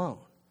faith alone.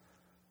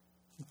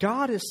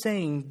 God is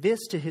saying this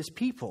to his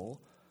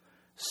people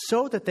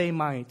so that they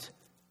might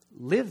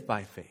live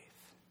by faith,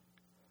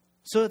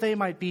 so that they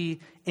might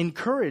be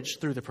encouraged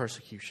through the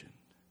persecution,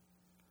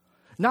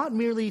 not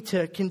merely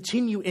to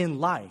continue in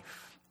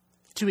life,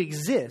 to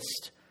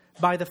exist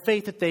by the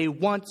faith that they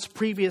once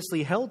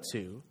previously held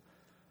to,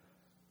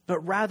 but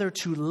rather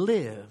to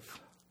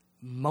live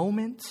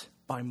moment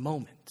by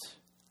moment,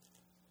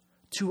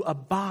 to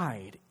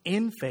abide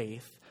in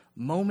faith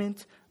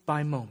moment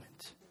by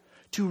moment,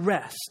 to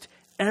rest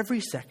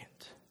every second,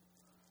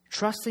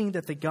 trusting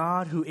that the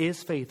God who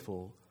is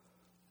faithful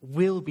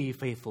will be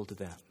faithful to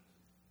them.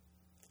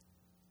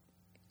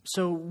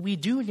 So we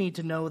do need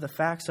to know the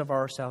facts of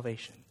our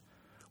salvation.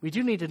 We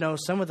do need to know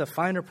some of the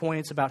finer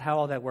points about how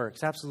all that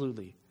works,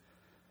 absolutely.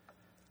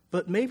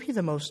 But maybe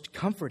the most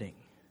comforting,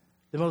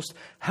 the most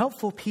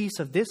helpful piece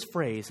of this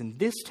phrase in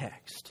this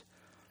text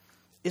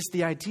is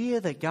the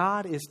idea that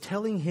God is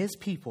telling his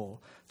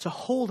people to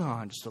hold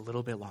on just a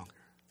little bit longer.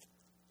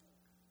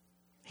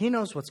 He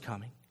knows what's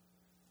coming.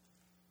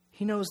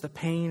 He knows the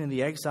pain and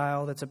the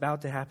exile that's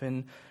about to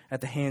happen at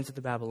the hands of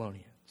the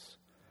Babylonians.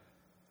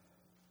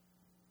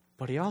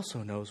 But he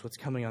also knows what's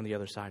coming on the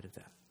other side of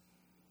that.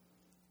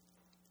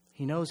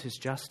 He knows his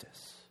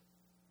justice,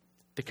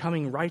 the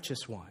coming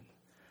righteous one,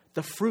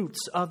 the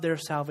fruits of their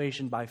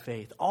salvation by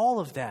faith. All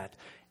of that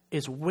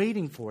is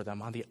waiting for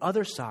them on the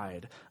other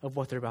side of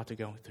what they're about to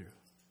go through.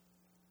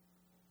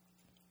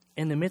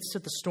 In the midst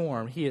of the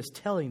storm, he is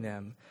telling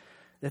them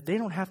that they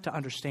don't have to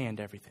understand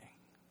everything.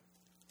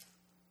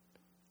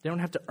 They don't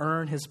have to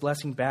earn his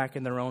blessing back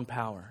in their own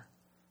power.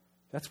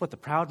 That's what the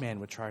proud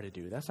man would try to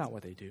do. That's not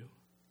what they do.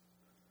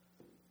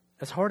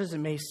 As hard as it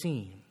may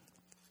seem,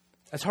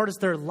 as hard as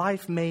their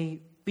life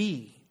may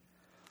be,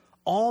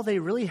 all they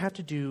really have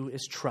to do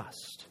is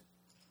trust,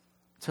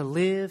 to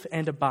live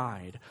and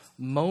abide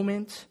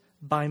moment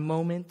by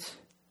moment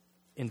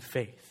in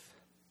faith.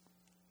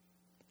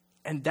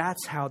 And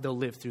that's how they'll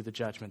live through the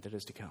judgment that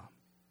is to come.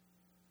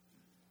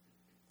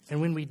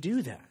 And when we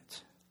do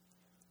that,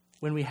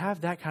 when we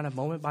have that kind of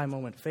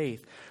moment-by-moment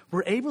faith,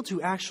 we're able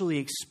to actually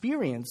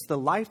experience the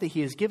life that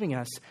he is giving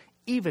us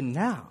even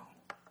now.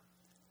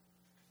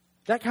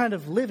 That kind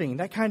of living,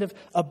 that kind of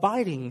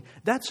abiding,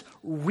 that's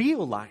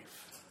real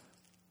life.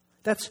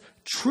 That's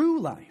true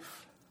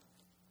life.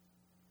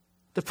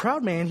 The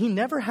proud man, he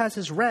never has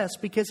his rest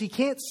because he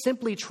can't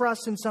simply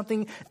trust in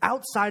something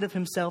outside of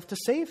himself to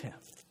save him.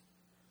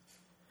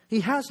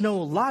 He has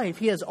no life.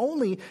 He has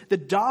only the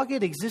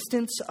dogged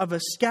existence of a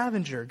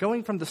scavenger,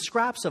 going from the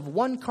scraps of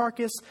one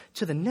carcass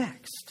to the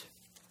next.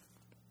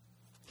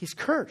 He's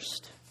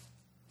cursed.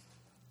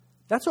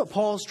 That's what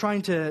Paul's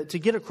trying to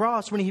get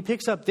across when he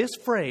picks up this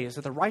phrase,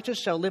 that the righteous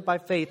shall live by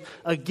faith,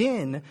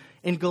 again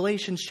in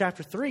Galatians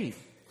chapter 3.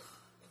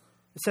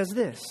 It says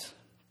this: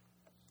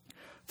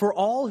 "For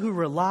all who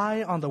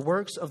rely on the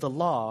works of the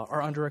law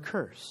are under a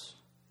curse.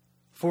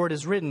 For it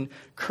is written,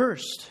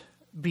 'Cursed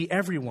be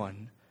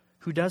everyone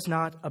who does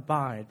not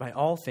abide by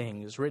all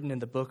things written in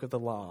the book of the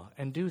law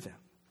and do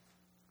them.'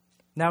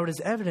 Now it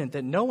is evident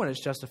that no one is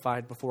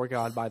justified before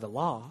God by the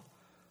law,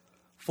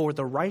 for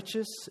the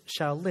righteous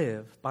shall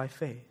live by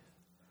faith."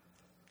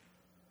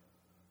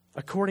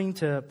 According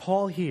to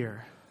Paul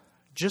here,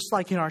 just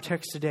like in our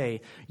text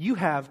today, you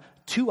have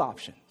two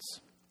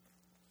options.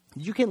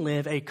 You can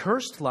live a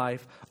cursed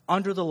life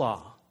under the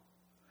law,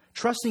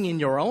 trusting in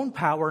your own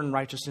power and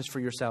righteousness for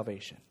your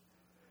salvation.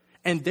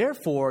 And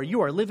therefore, you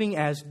are living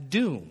as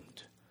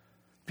doomed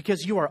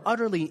because you are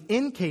utterly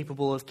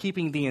incapable of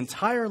keeping the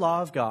entire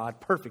law of God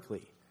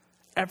perfectly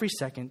every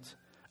second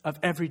of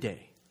every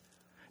day.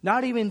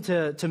 Not even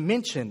to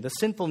mention the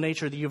sinful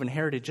nature that you've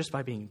inherited just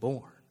by being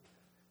born.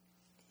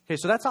 Okay,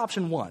 so that's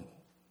option one.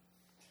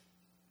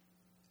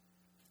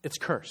 It's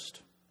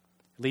cursed.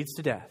 It leads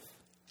to death.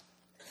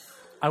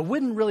 I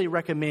wouldn't really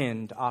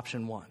recommend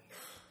option one.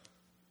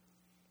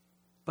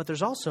 But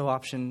there's also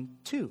option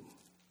two.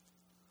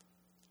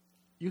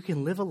 You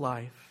can live a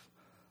life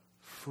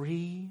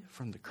free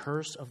from the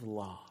curse of the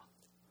law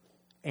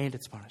and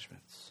its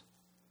punishments.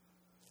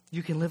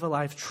 You can live a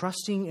life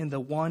trusting in the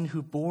one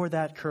who bore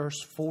that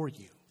curse for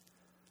you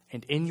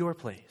and in your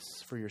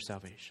place for your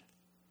salvation.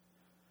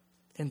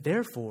 And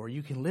therefore,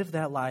 you can live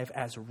that life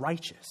as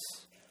righteous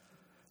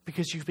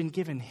because you've been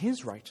given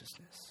his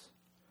righteousness,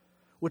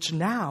 which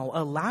now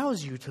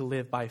allows you to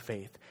live by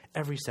faith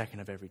every second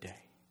of every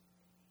day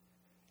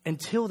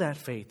until that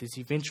faith is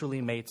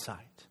eventually made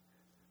sight.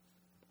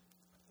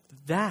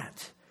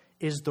 That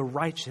is the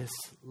righteous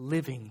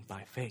living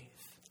by faith.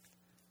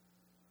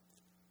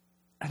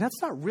 And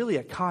that's not really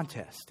a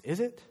contest, is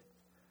it?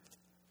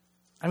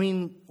 I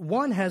mean,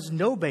 one has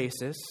no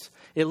basis.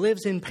 It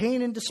lives in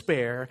pain and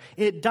despair.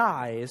 It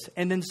dies,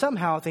 and then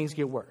somehow things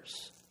get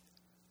worse.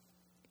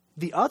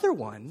 The other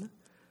one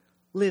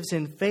lives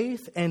in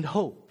faith and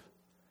hope.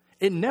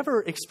 It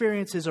never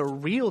experiences a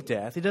real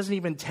death. It doesn't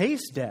even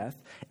taste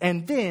death,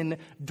 and then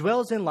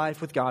dwells in life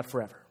with God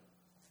forever.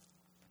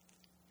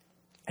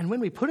 And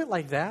when we put it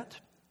like that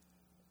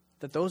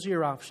those are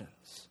your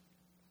options,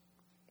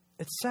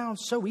 it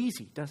sounds so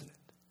easy, doesn't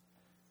it?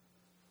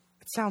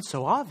 It sounds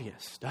so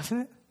obvious, doesn't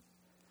it?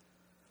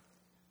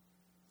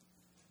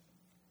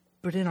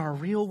 But in our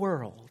real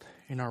world,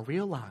 in our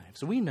real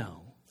lives, we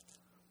know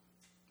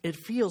it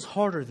feels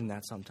harder than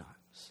that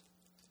sometimes.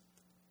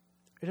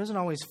 It doesn't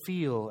always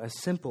feel as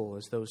simple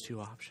as those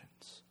two options.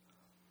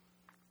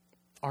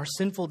 Our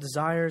sinful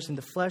desires and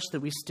the flesh that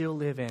we still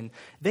live in,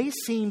 they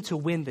seem to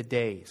win the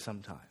day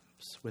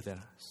sometimes within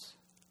us.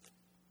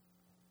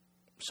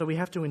 So we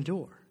have to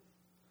endure.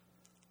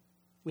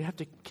 We have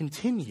to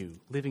continue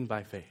living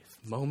by faith,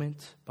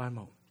 moment by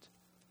moment,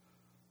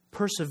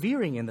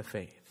 persevering in the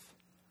faith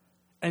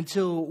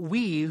until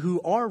we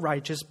who are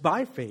righteous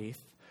by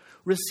faith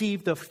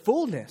receive the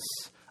fullness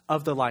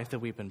of the life that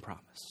we've been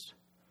promised.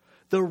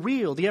 The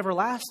real, the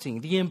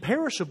everlasting, the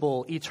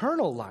imperishable,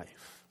 eternal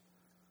life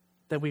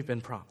that we've been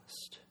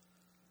promised.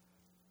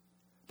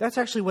 That's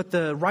actually what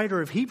the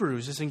writer of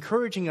Hebrews is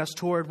encouraging us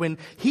toward when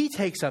he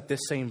takes up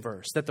this same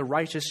verse, that the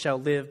righteous shall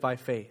live by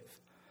faith.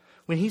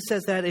 When he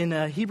says that in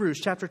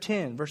Hebrews chapter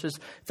 10, verses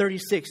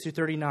 36 through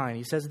 39,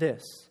 he says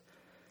this: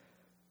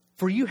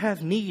 "For you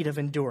have need of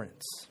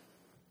endurance,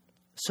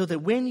 so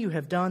that when you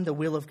have done the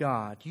will of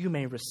God, you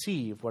may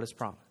receive what is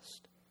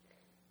promised.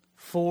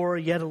 For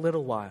yet a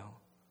little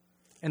while,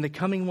 and the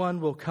coming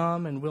one will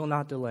come and will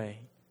not delay.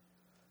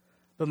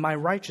 But my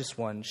righteous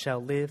one shall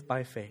live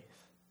by faith.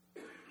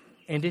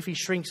 And if he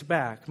shrinks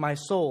back, my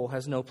soul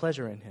has no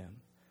pleasure in him.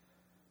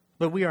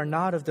 But we are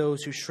not of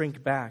those who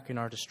shrink back and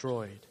are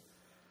destroyed,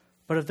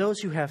 but of those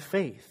who have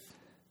faith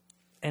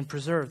and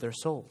preserve their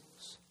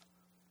souls.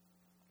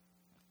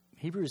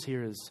 Hebrews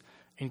here is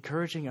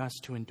encouraging us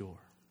to endure,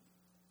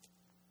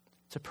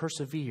 to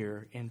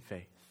persevere in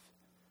faith,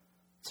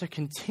 to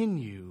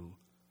continue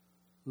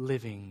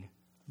living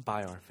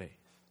by our faith.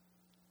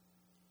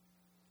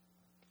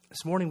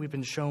 This morning we've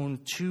been shown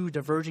two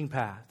diverging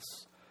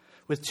paths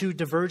with two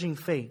diverging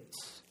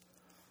fates.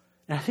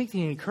 And I think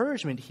the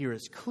encouragement here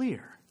is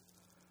clear.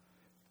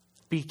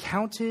 Be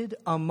counted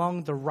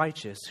among the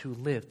righteous who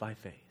live by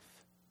faith.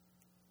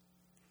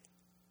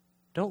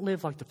 Don't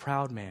live like the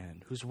proud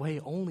man whose way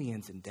only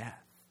ends in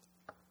death.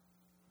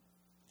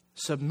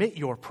 Submit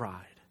your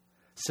pride.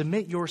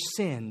 Submit your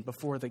sin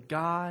before the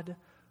God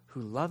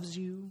who loves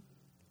you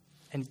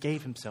and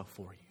gave himself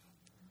for you.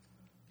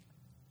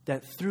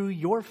 That through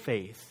your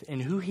faith in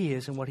who he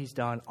is and what he's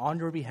done on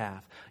your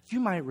behalf, you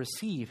might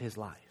receive his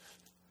life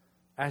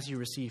as you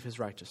receive his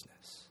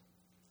righteousness.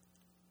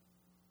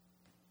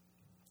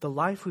 The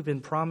life we've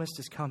been promised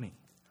is coming.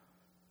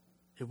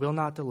 It will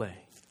not delay.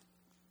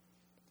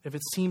 If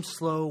it seems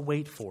slow,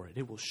 wait for it.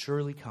 It will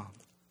surely come.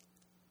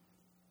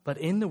 But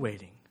in the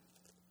waiting,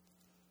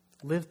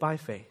 live by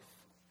faith,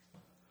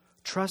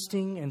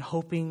 trusting and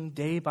hoping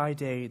day by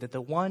day that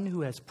the one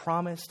who has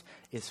promised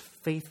is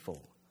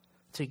faithful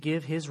to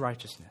give his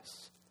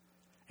righteousness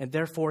and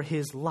therefore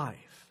his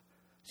life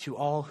to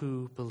all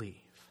who believe.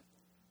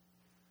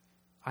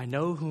 I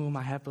know whom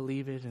I have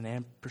believed and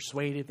am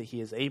persuaded that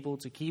he is able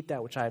to keep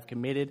that which I have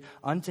committed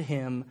unto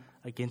him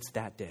against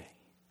that day.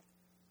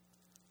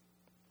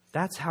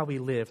 That's how we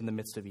live in the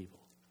midst of evil.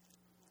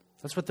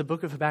 That's what the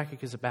book of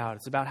Habakkuk is about.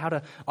 It's about how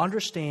to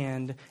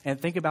understand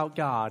and think about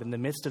God in the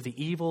midst of the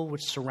evil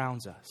which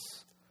surrounds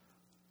us.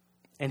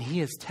 And he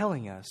is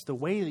telling us the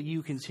way that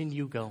you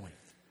continue going,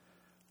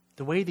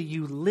 the way that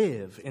you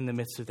live in the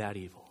midst of that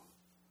evil,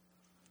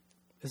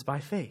 is by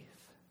faith.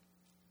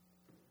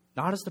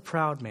 Not as the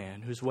proud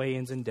man whose way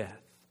ends in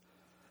death,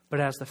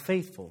 but as the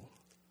faithful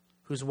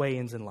whose way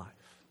ends in life.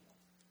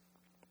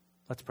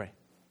 Let's pray.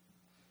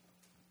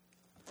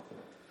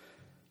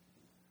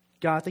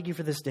 God, thank you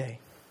for this day.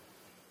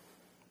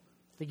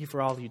 Thank you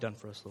for all that you've done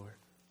for us, Lord.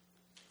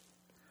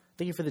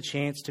 Thank you for the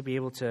chance to be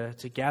able to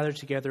gather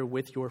together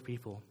with your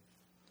people,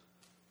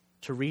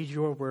 to read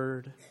your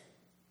word,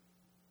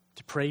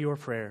 to pray your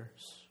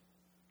prayers,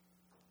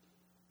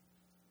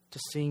 to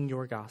sing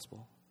your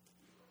gospel,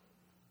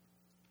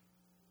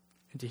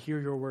 and to hear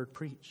your word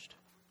preached.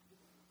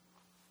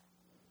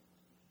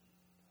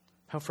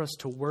 Help for us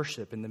to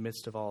worship in the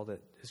midst of all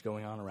that is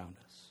going on around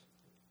us.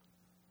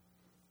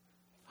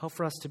 Help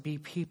for us to be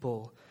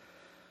people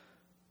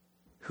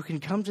who can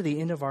come to the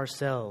end of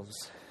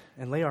ourselves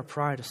and lay our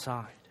pride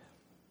aside.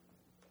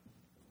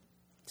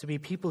 To be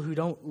people who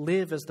don't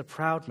live as the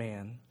proud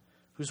man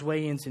whose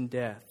way ends in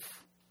death.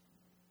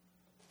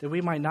 That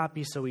we might not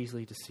be so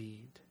easily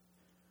deceived.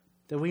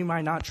 That we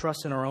might not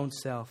trust in our own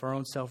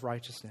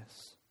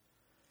self-righteousness.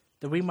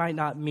 That we might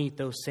not meet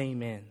those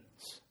same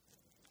ends.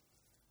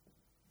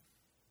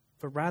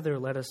 But rather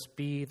let us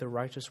be the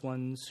righteous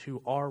ones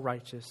who are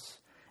righteous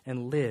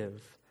and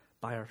live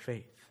by our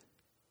faith.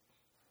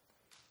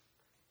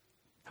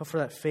 Help for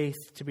that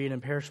faith to be an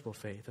imperishable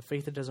faith, a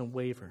faith that doesn't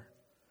waver,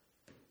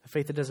 a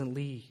faith that doesn't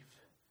leave,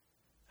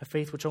 a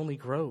faith which only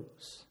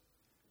grows,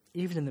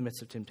 even in the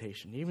midst of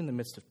temptation, even in the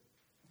midst of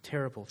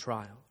terrible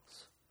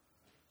trials.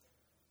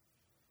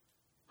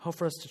 Help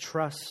for us to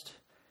trust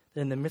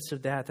that in the midst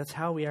of that, that's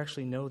how we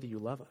actually know that you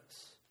love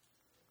us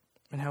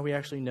and how we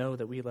actually know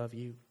that we love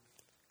you.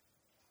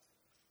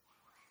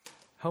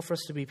 Help for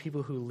us to be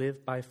people who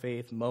live by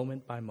faith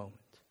moment by moment,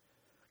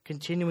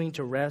 continuing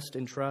to rest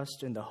and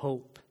trust in the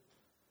hope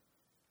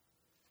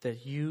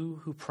that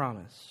you who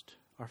promised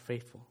are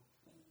faithful.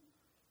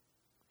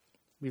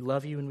 We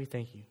love you and we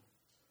thank you.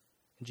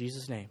 In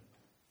Jesus' name,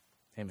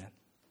 amen.